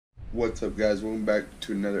What's up, guys? Welcome back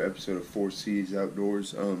to another episode of 4C's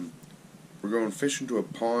Outdoors. We're going fishing to a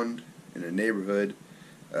pond in a neighborhood.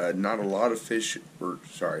 Not a lot of fish,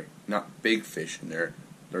 not big fish in there.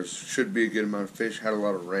 There should be a good amount of fish. Had a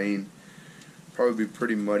lot of rain. Probably be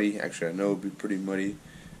pretty muddy. Actually, I know it'll be pretty muddy.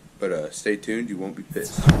 But stay tuned. You won't be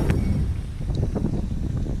pissed.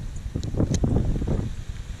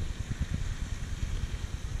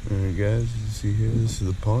 Alright guys, you see here, this is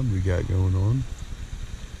the pond we got going on.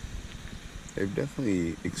 They've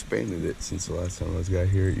definitely expanded it since the last time I got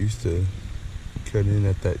here. It used to cut in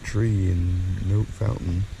at that tree and no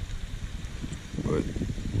fountain. But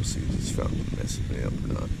we'll see if this fountain messes me up or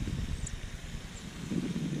not.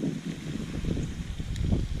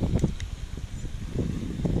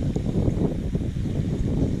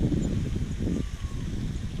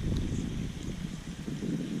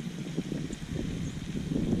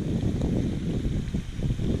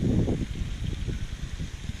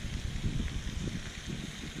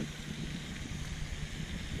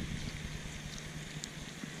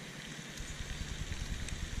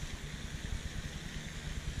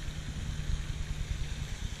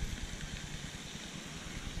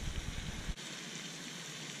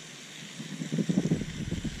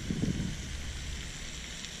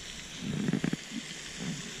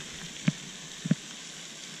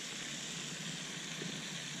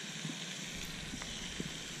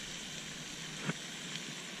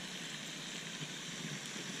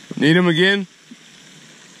 Need him again?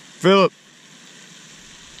 Philip,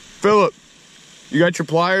 you got your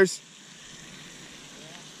pliers?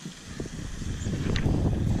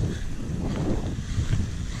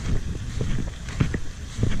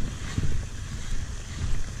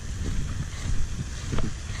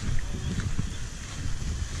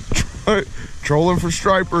 Trolling for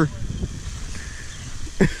striper.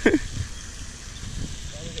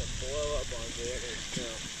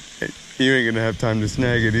 You ain't gonna have time to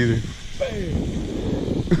snag it either.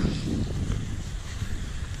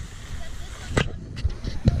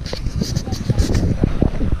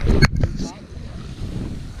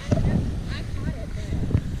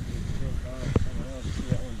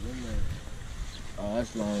 Oh,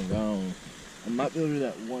 that's long gone. I might be able to do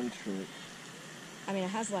that one trick. I mean,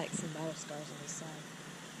 it has like some battle scars on the side.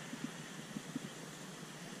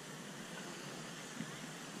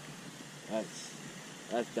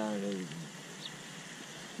 That's down and everything.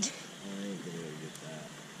 I ain't gonna be able to get that.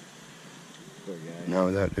 Poor guy. Not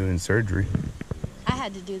without doing surgery. I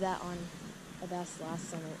had to do that on a bass last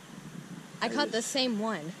summer. I caught the same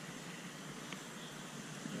one.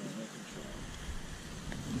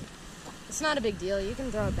 It's not a big deal. You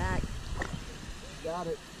can throw it back. Got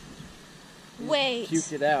it. Wait.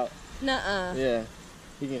 Puked it out. Nuh-uh. Yeah.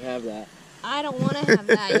 You can have that. I don't want to have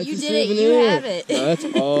that. You That's a did it. You souvenir. have it. No, that's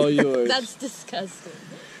all yours. That's disgusting.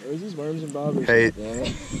 Where's these worms and bobbers? Hey. Damn it.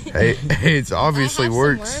 Hey, it's obviously I have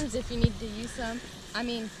works. some worms if you need to use some. I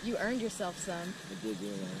mean, you earned yourself some. I did do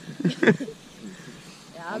that.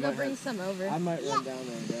 Yeah, I'll go bring some over. I might run down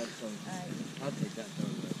there and grab some. Alright. I'll take that though.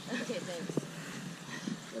 Okay, thanks.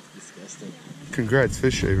 That's disgusting. Congrats,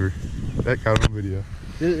 Fish Shaver. That got on video.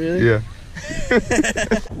 Did it really? Yeah.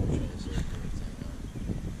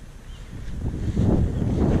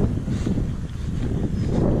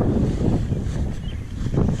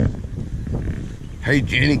 Hey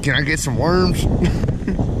Jenny, can I get some worms?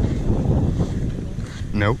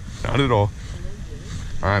 Nope, not at all.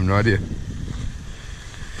 I have no idea.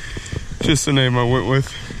 Just the name I went with.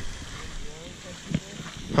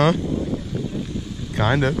 Huh?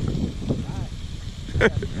 Kinda.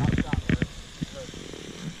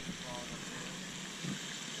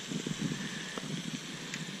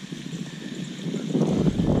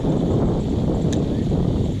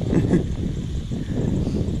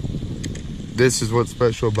 This is what's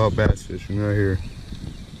special about bass fishing right here.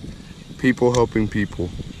 People helping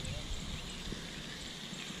people.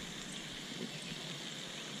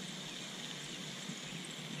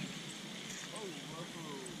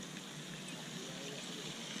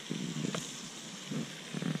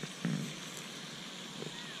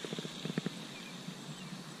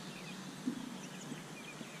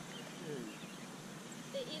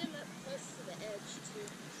 They eat them up close to the edge, too.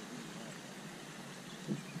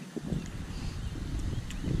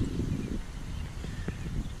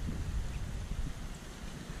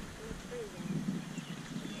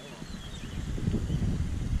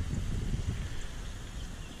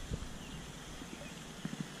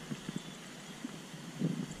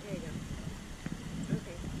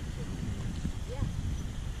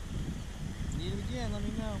 Let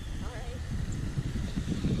me know.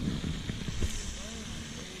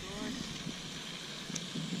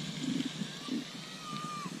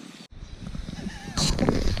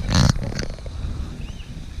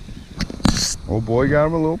 Old boy got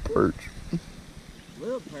him a little perch.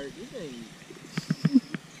 Little perch, you think?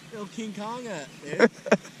 Little King Kong up there.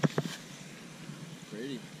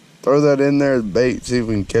 Pretty. Throw that in there as bait, see if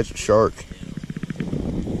we can catch a shark.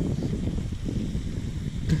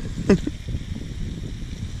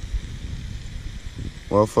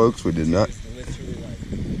 Well, folks, we did not. It's literally like.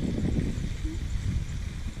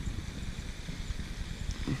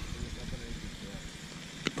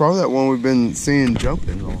 Probably that one we've been seeing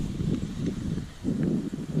jumping on.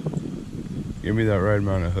 Give me that right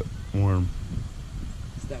amount of worm.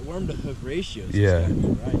 It's that worm to hook ratio. Yeah.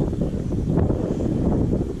 Right.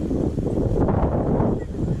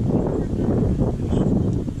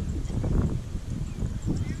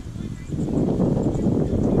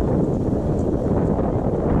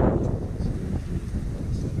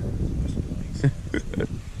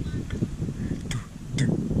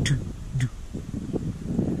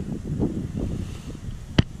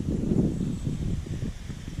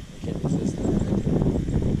 I can't resist that.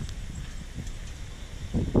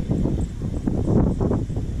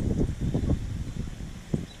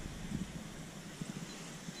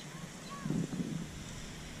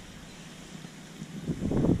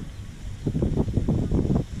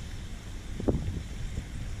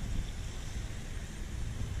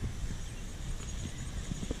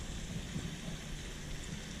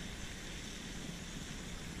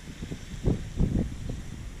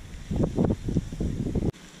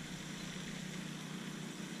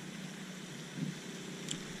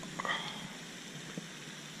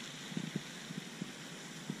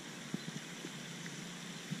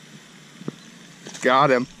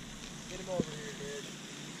 Got him. Get him over here,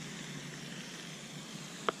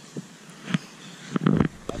 dude.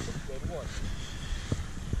 That's a good one.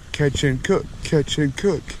 Catch and cook, catch and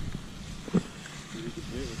cook. Dude, we could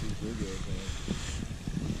do it with these videos,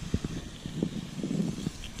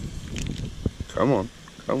 man. Come on,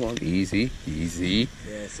 come on. Easy, easy.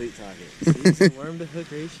 Yeah, sweet talking. See, it's a worm to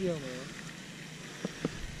hook ratio, man.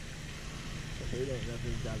 If they don't,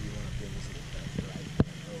 nothing's got to be one up in this little stuff, right?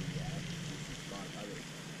 Oh, yeah, I can see some spot other things.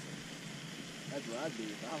 That's what I'd do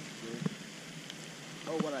if I was good.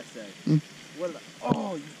 Oh, what'd I say? What did I...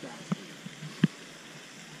 Oh, you bastard.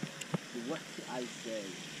 Dude, what did I say? As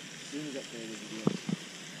soon as that thing is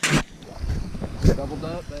again. Doubled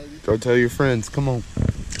up, baby. Go tell your friends. Come on.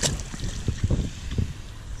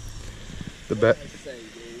 The What bet. did I say,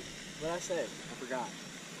 dude? What'd I say? I forgot.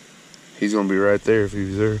 He's gonna be right there if he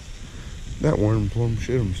was there. That worm plumb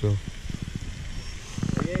shit himself.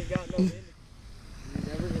 He ain't got no wind. You're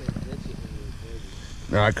never gonna catch it when you're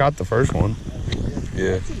busy. No, I caught the first one.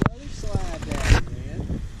 Yeah. That's another slide down,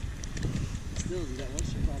 man. Still, that one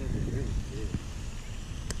shot out of the really big.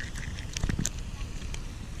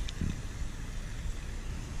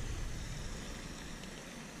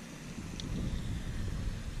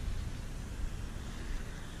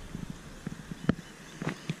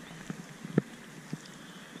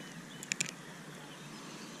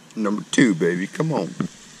 Number 2, baby. Come on. Who's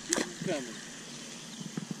coming?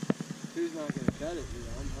 Who's not gonna cut it? You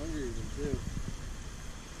know, I'm hungry even too.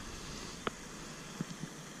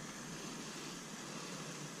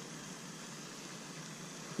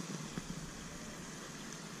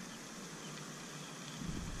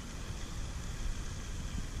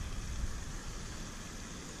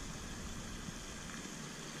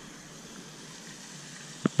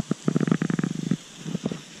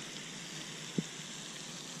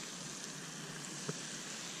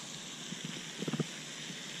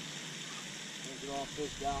 Get all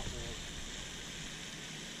fished out, man.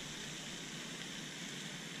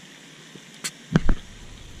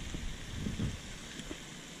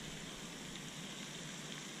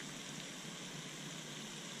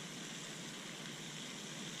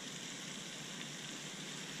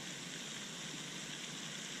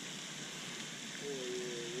 Oh, yeah,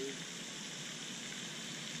 dude.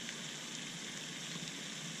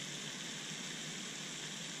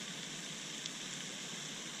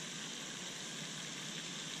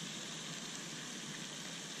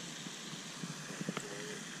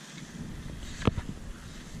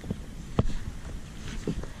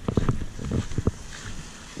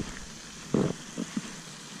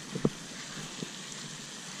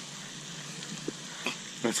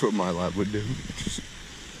 That's what my lab would do.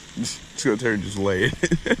 Just go there and just lay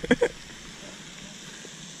it.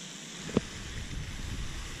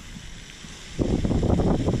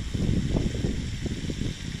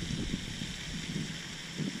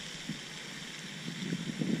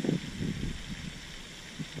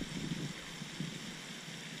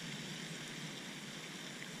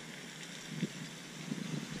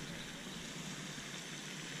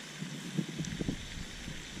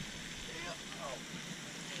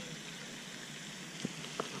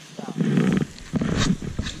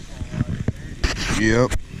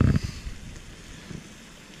 Yep.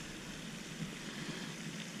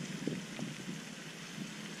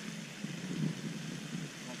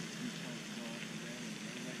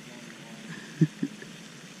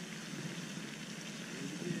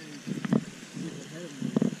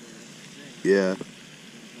 Yeah.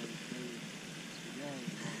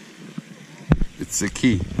 It's the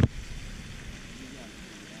key.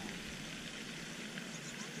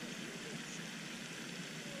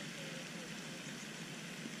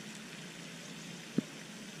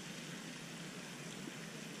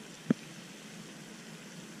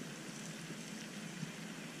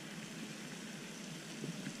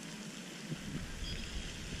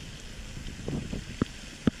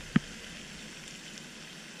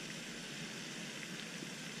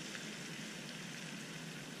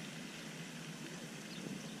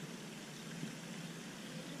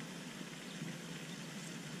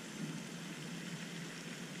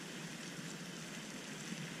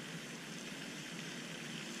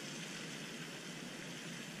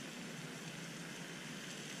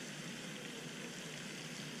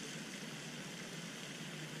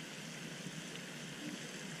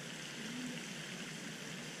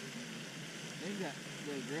 Maybe that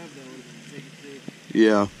little grub though would have been taken too.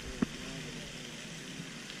 Yeah.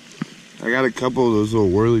 I got a couple of those little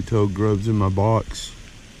whirly-tailed grubs in my box.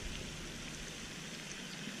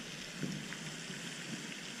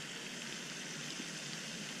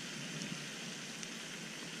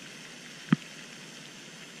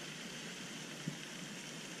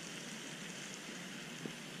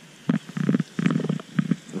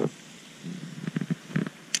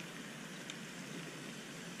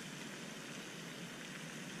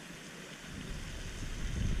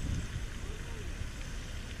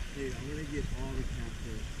 Dude, I'm gonna get all the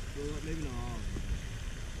catfish. Well, maybe not all of them.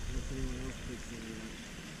 Unless anyone else picks any up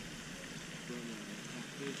from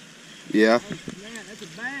catfish. Yeah. Oh, man, that's a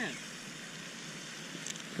bass.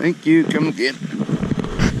 Thank you. Come again.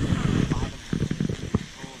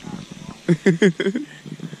 That's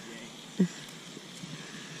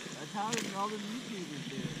how all the YouTubers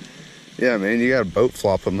do it, man. Yeah, man, you gotta boat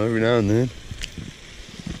flop them every now and then.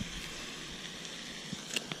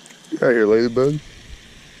 Get out here, ladybug.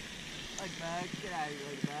 Ladybug, get out of here,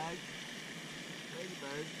 ladybug.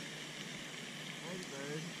 Ladybird.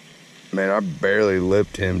 Ladybird. Man, I barely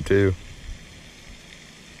lipped him, too.